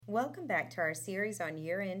Welcome back to our series on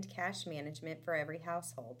year-end cash management for every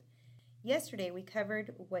household. Yesterday, we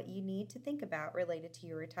covered what you need to think about related to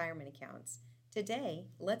your retirement accounts. Today,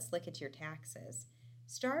 let's look at your taxes.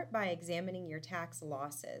 Start by examining your tax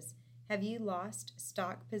losses. Have you lost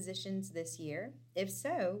stock positions this year? If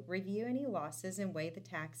so, review any losses and weigh the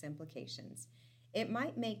tax implications. It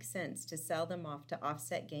might make sense to sell them off to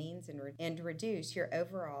offset gains and reduce your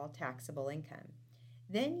overall taxable income.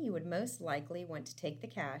 Then you would most likely want to take the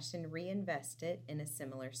cash and reinvest it in a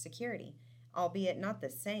similar security, albeit not the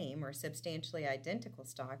same or substantially identical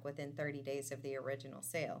stock within 30 days of the original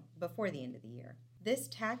sale, before the end of the year. This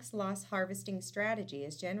tax loss harvesting strategy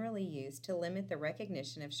is generally used to limit the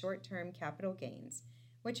recognition of short-term capital gains,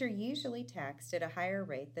 which are usually taxed at a higher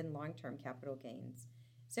rate than long-term capital gains.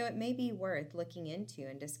 So it may be worth looking into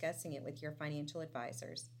and discussing it with your financial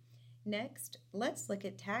advisors. Next, let's look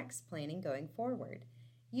at tax planning going forward.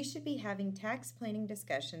 You should be having tax planning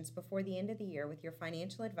discussions before the end of the year with your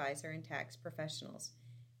financial advisor and tax professionals.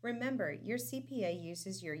 Remember, your CPA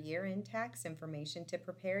uses your year-end tax information to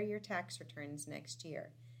prepare your tax returns next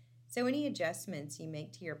year. So any adjustments you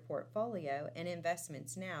make to your portfolio and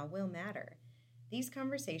investments now will matter. These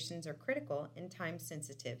conversations are critical and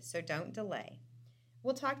time-sensitive, so don't delay.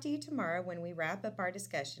 We'll talk to you tomorrow when we wrap up our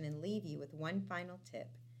discussion and leave you with one final tip.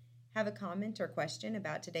 Have a comment or question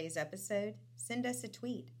about today's episode? Send us a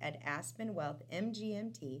tweet at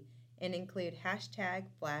AspenWealthMGMT and include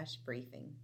 #FlashBriefing.